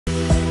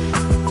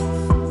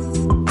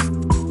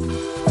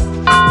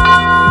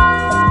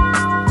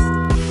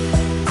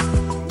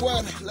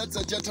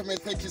ladies and gentlemen,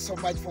 thank you so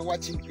much for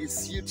watching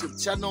this YouTube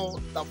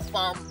channel, The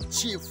Farm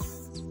Chief.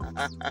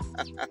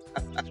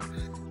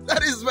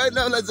 That is my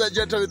name, ladies and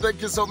gentlemen.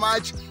 Thank you so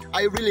much.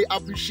 I really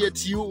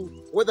appreciate you,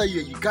 whether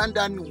you're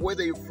Ugandan,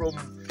 whether you're from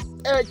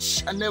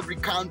each and every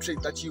country,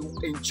 that you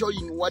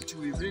enjoying what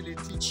we really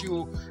teach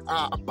you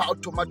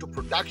about tomato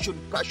production,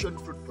 passion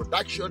fruit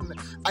production,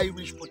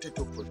 Irish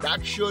potato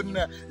production,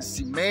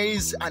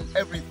 maize, and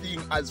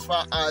everything as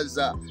far as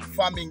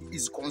farming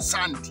is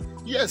concerned.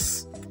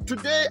 Yes,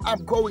 today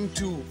I'm going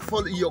to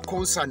follow your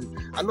concern.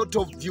 A lot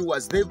of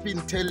viewers, they've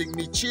been telling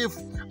me, Chief,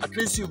 at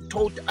least you've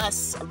taught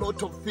us a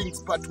lot of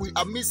things, but we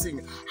are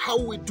missing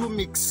how we do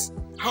mix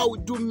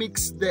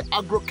the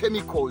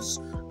agrochemicals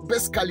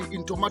basically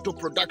in tomato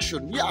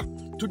production. Yeah,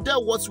 today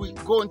what we're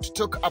going to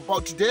talk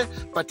about today.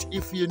 But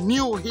if you're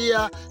new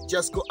here,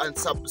 just go and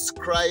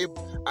subscribe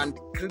and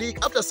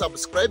click. After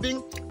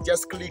subscribing,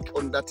 just click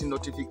on that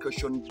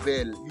notification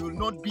bell. You will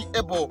not be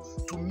able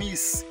to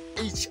miss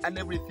each and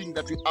everything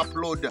that we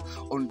upload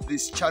on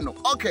this channel.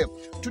 Okay,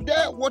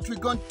 today what we're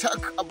going to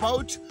talk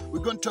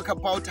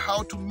about,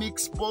 how to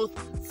mix both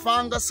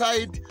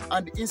fungicide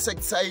and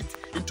insecticide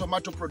in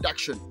tomato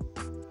production.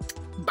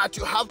 But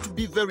you have to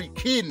be very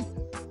keen.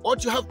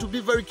 What you have to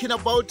be very keen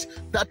about,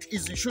 that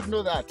is, you should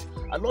know that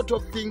a lot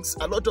of things,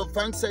 a lot of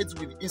fungicides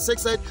with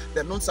insecticide,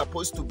 they're not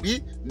supposed to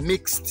be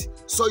mixed.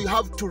 So you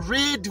have to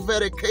read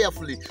very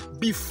carefully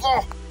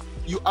before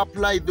you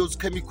apply those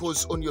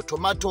chemicals on your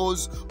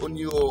tomatoes, on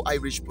your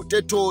Irish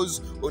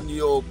potatoes, on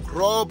your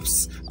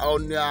crops,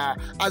 on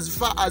as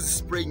far as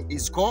spring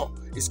is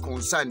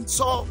concerned.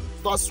 So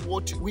that's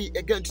what we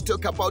are going to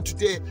talk about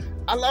today.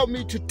 Allow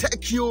me to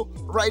take you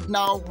right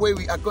now where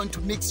we are going to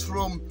mix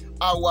from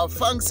our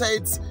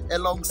fungicides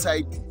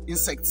alongside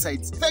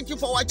insecticides. Thank you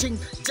for watching.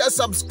 Just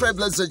subscribe,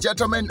 ladies and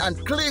gentlemen, and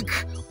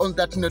click on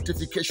that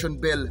notification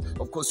bell.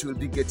 Of course, you will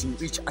be getting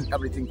each and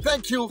everything.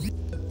 Thank you.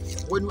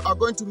 When we are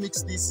going to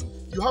mix this,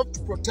 you have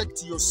to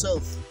protect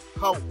yourself.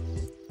 How?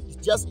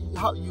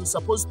 You're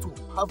supposed to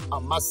have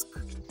a mask.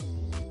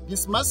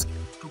 This mask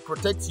to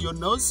protect your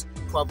nose,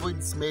 to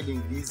avoid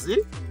smelling easy.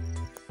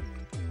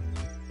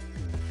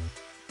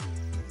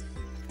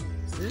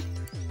 See?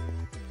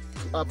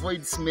 To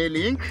avoid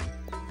smelling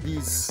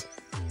these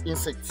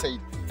insecticide.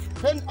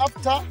 Then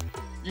after,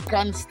 you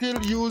can still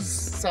use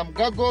some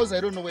goggles.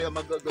 I don't know where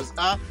my goggles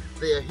are.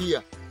 They are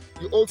here.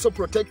 You also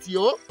protect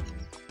your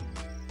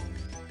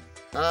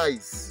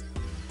eyes,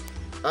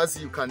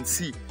 as you can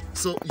see.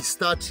 So you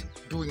start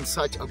doing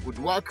such a good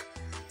work.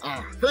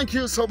 Thank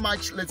you so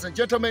much, ladies and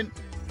gentlemen.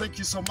 Thank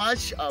you so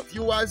much,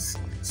 viewers.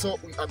 So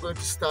we are going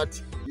to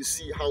start. You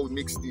see how we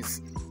mix this.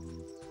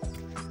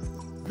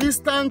 This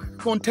tank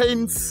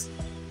contains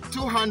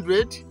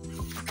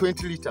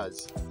 220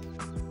 liters.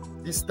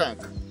 This tank.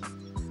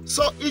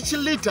 So each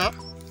liter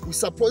we're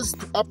supposed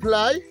to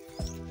apply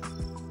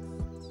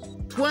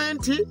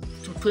 20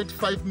 to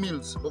 25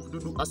 mils of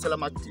Dudu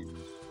Asalamactin.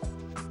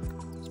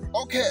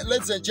 Okay,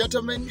 ladies and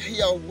gentlemen,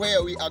 here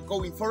where we are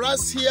going. For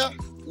us here,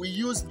 we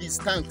use these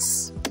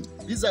tanks.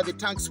 These are the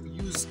tanks we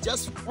use.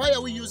 Just why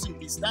are we using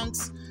these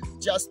tanks?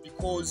 Just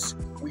because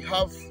we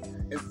have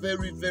a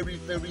very, very,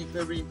 very,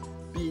 very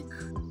big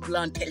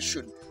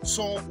plantation.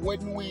 So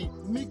when we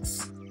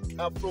mix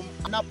from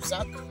a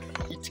knapsack,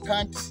 it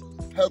can't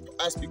help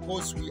us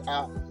because we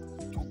are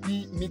to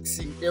be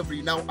mixing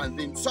every now and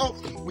then. So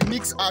we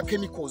mix our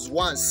chemicals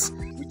once.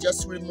 We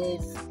just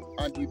remove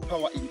and we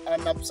power in our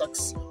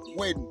knapsacks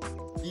when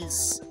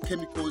these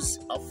chemicals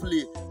are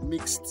fully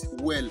mixed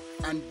well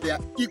and they are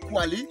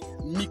equally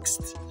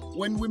mixed.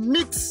 When we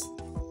mix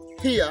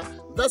here,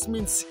 that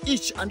means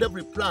each and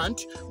every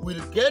plant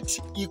will get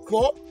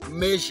equal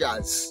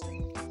measures,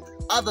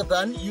 other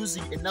than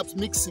using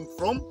mixing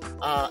from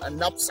a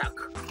knapsack.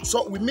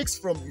 So we mix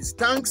from these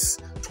tanks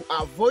to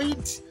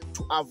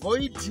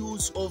avoid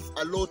use of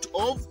a lot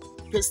of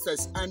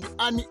pesticides and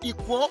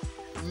unequal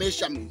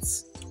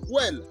measurements.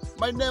 Well,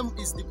 my name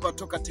is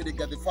Dipatoka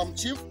Terega, the Farm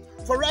Chief.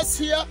 For us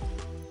here,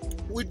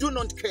 we do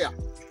not care.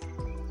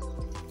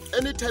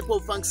 Any type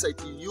of fungicide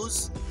you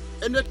use,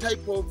 any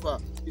type of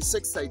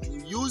insecticide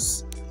you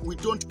use, we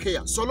don't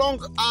care. So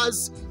long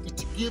as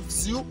it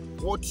gives you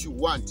what you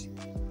want.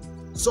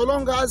 So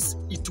long as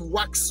it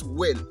works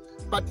well.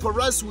 But for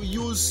us, we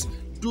use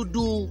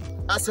Dudu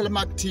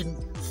Asalamactin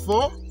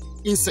for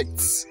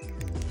insects.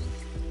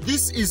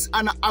 This is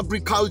an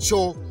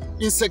agricultural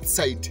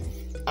insecticide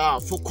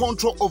for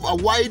control of a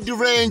wide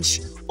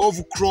range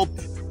of crop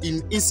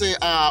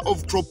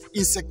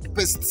insect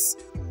pests.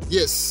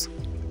 Yes,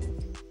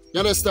 you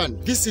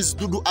understand? This is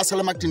Dudu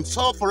Asalamactin.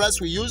 So for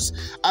us, we use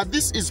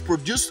this is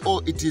produced,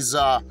 or it is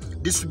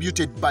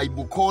distributed by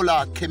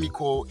Bukola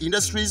Chemical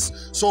Industries.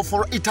 So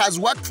it has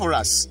worked for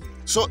us.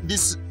 So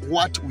this is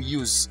what we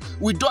use.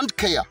 We don't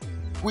care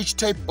which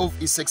type of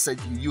insecticide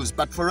you use,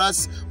 but for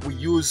us, we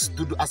use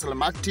Dudu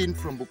Asalamactin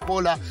from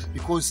Bukola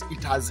because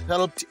it has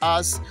helped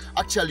us.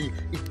 Actually,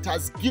 it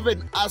has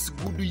given us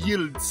good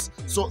yields.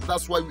 So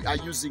that's why we are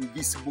using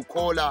this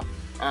Bukola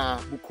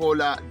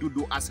Bucola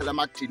Dudu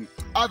Aselamactin.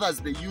 Others,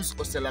 they use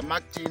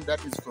Oselamactin,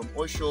 that is from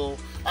Osho,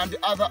 and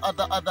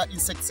other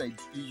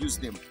insecticides, you use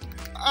them.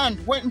 And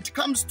when it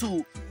comes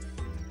to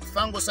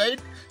fungicide,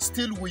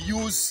 still we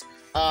use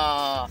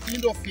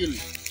Indophil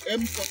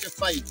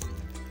M45.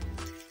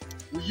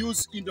 We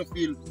use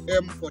Indophil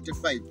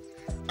M45.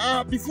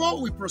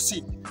 Before we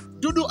proceed,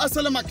 Dudu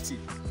Aselamactin.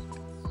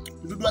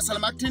 Dudu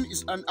Aselamactin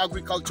is an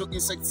agricultural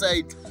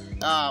insecticide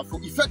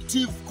for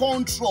effective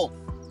control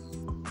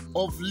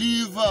of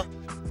leaf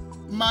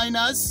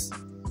miners,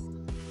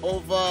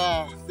 of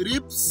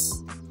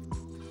thrips,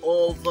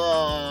 of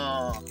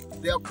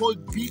they are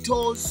called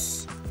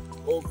beetles,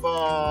 of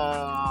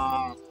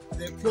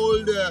they're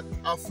called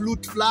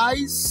fruit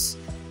flies.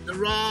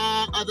 There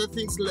are other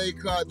things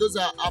like those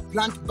are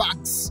plant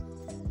bugs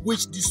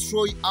which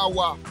destroy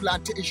our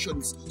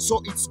plantations.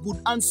 So it's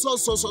good, and so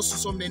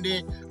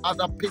many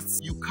other pests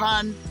you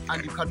can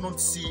and you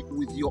cannot see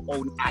with your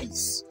own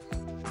eyes.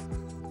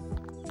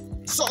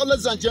 So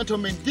ladies and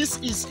gentlemen, this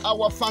is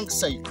our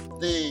fungicide,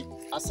 the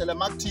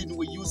Aselamactin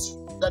we use,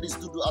 that is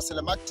Dudu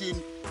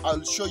Aselamactin.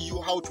 I'll show you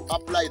how to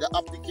apply the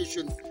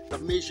application, the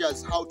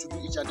measures, how to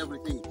do each and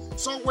everything.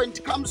 So when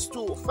it comes to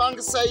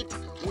fungicide,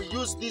 we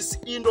use this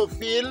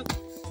Indophil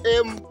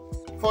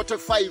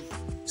M45,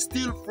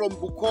 still from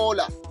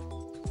Bucola.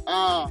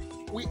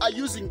 We are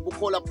using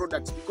Bucola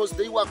products because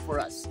they work for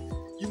us.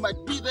 You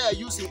might be there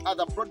using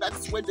other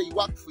products when they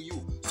work for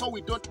you, so we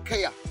don't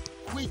care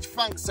which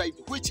fungicide,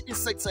 which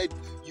insecticide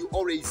you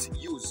always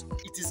use.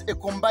 It is a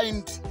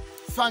combined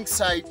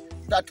fungicide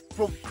that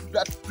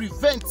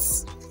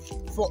prevents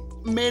for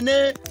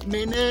many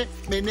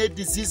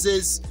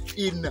diseases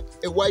in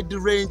a wide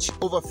range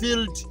of a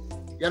field.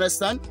 You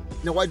understand?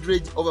 In a wide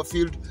range of a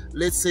field,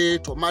 let's say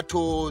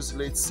tomatoes,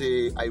 let's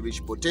say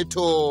Irish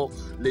potato,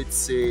 let's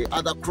say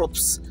other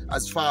crops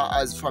as far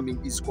as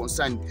farming is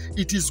concerned.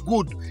 It is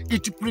good.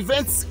 It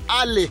prevents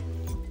early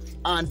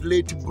and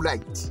late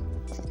blight.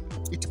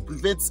 It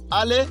prevents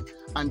early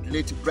and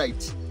late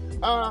blight.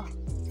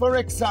 For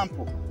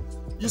example,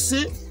 you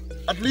see,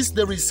 at least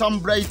there is some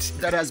blight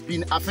that has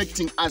been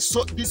affecting us.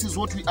 So this is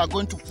what we are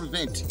going to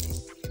prevent.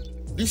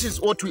 This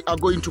is what we are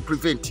going to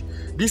prevent.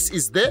 This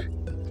is the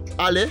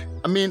early,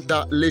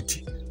 the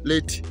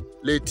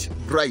late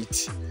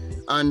blight,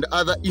 and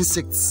other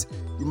insects.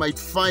 You might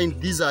find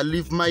these are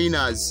leaf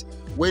miners.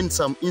 When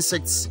some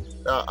insects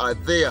are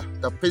there,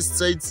 the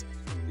pesticides,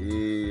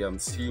 I'm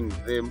seeing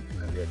them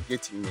and they're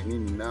getting many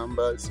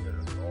numbers.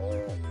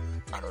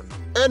 I don't know.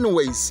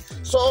 Anyways,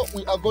 so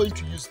we are going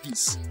to use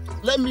this.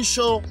 Let me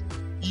show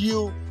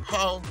you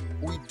how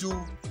we do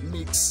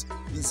mix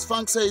these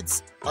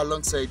fungicides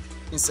alongside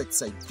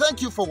insecticide.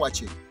 Thank you for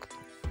watching.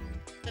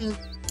 And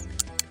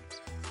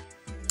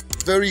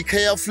very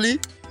carefully,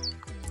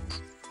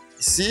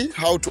 see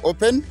how to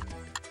open.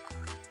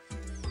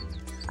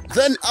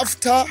 Then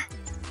after,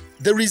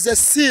 there is a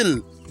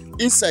seal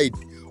inside.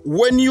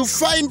 When you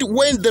find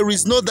when there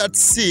is no that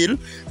seal,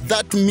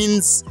 that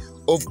means,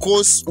 of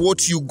course,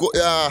 what you go,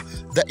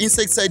 the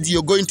insecticide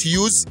you're going to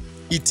use,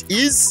 it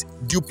is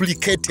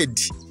duplicated.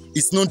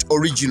 It's not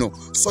original.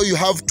 So you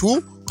have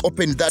to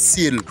open that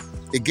seal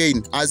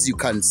again, as you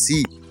can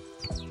see.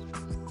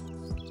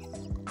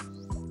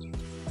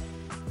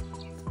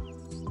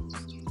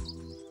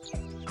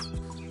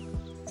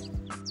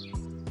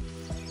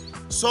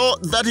 So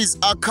that is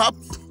a cup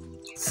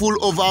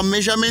full of our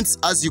measurements,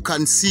 as you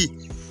can see.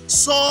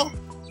 So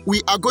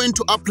we are going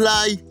to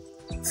apply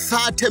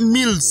 30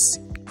 mils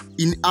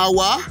in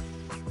our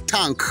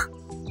tank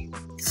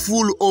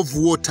full of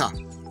water,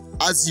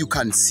 as you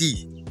can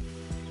see.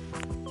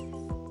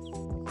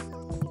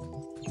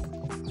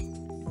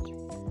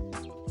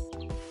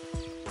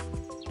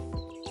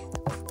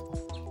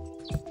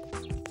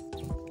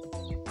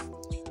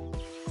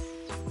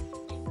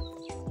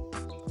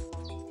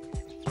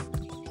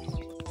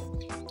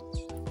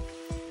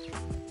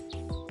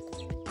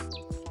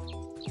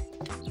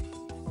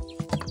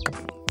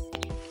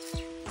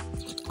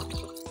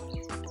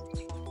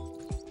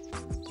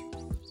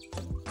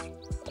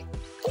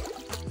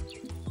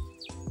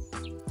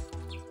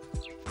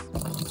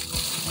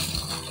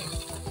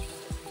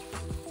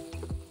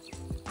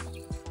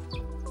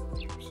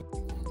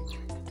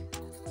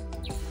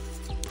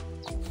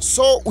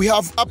 So we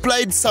have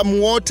applied some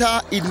water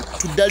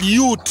to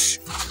dilute.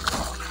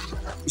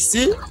 You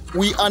see,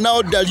 we are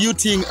now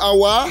diluting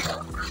our,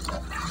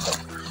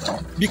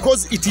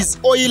 because it is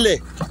oily.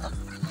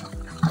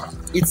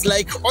 It's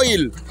like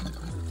oil.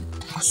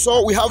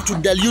 So we have to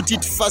dilute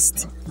it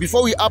first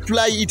before we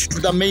apply it to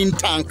the main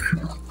tank,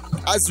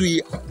 as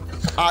we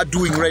are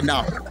doing right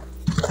now.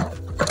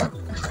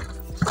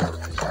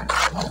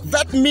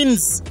 That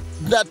means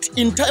that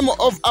in time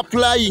of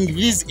applying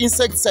these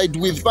insecticides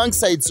with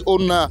fungicides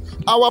on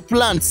our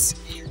plants,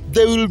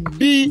 they will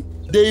be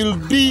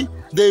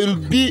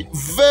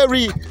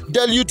very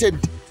diluted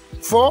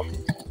for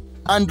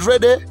and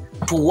ready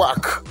to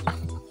work.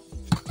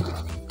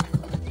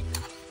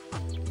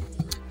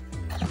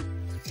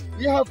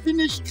 We have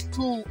finished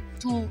to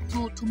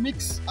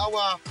mix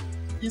our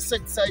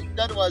insecticide,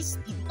 that was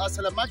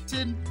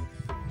Asalomactin,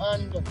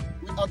 and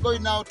we are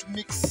going now to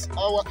mix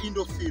our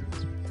Indofil.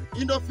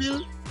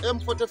 Indofil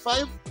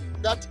M45,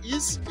 that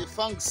is a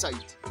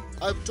fungicide.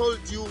 I've told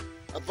you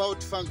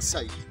about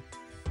fungicide.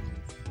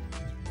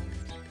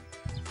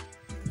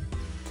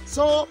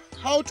 So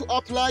how to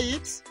apply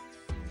it?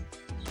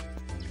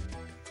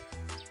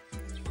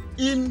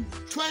 In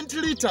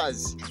 20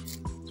 liters,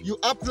 you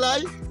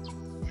apply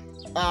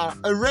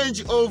a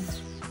range of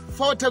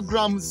 40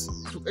 grams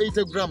to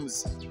 80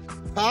 grams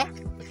per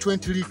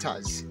 20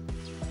 liters,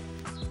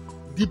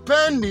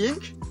 depending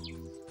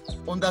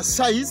on the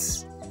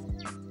size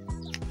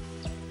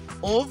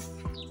of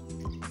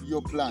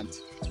your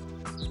plant.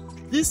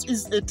 This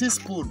is a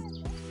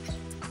teaspoon.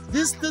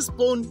 This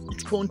teaspoon,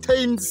 it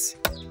contains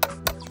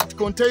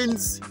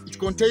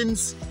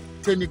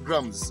 10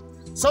 grams.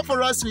 So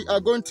for us, we are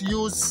going to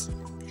use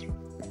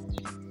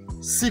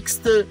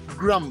 60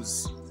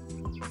 grams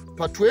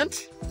per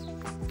 20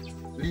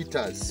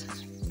 liters.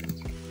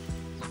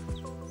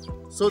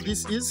 So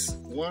this is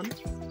 1, 2,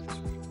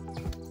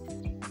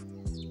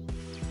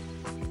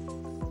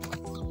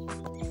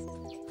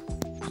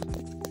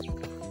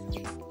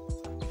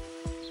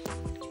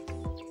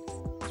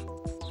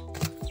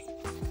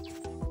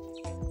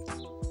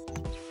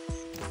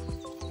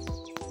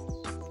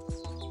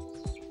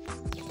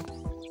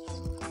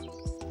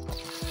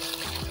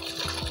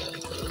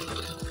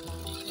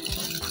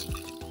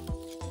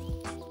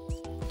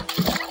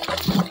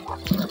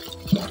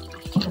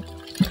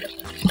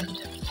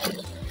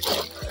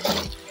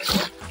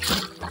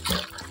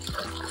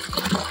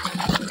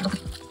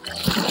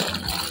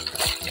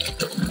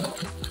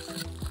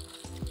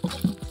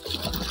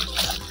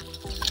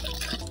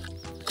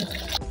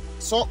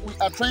 so we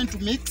are trying to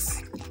mix.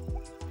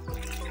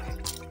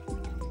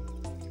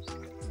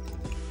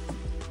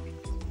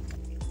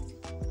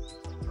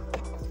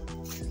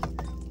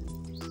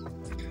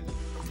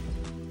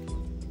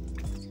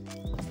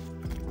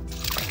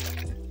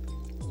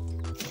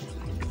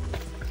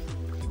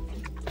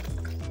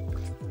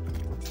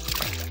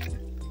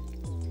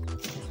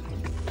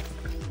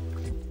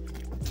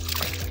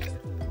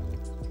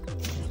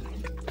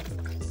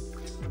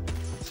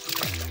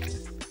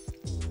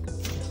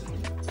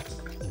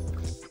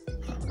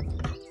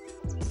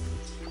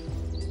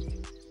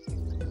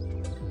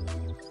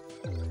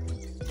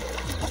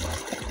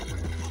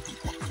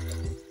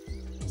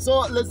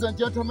 So, ladies and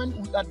gentlemen,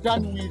 we are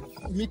done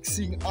with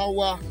mixing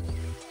our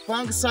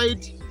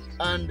fungicide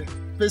and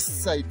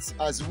pesticides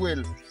as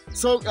well.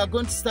 So we are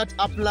going to start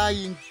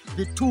applying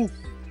the two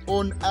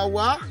on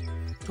our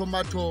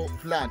tomato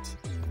plant.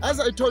 As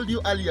I told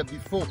you earlier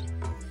before,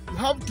 you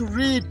have to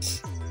read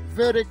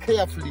very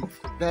carefully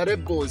the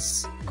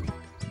labels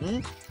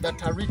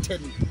that are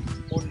written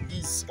on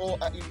this or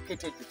are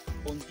indicated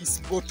on this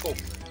bottle.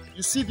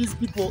 You see, these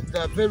people, they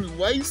are very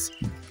wise.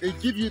 They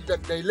give you the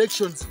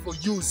directions for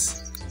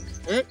use.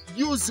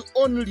 Use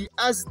only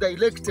as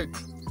directed.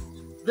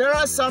 There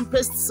are some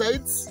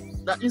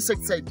pesticides, the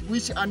insecticides,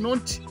 which are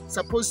not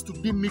supposed to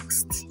be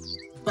mixed,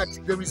 but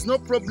there is no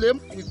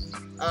problem with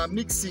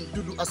mixing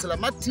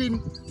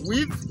Asalomactin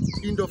with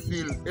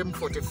Indofil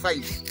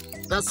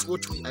M45. That's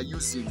what we are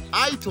using.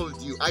 I told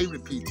you, I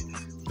repeat,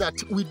 that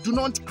we do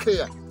not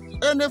care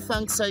any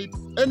fungicide,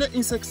 any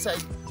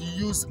insecticide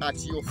you use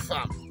at your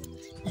farm.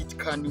 It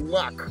can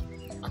work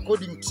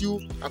according to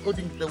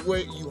the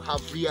way you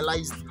have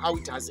realized how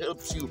it has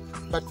helped you.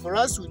 But for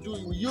us, we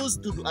use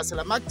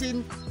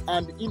Asalomactin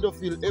and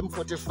Indofil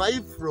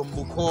M45 from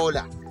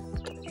Bukola.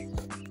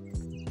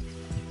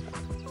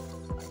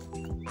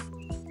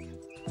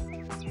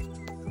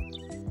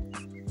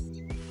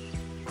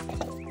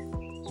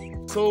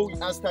 So we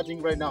are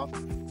starting right now.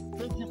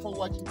 Thank you for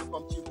watching the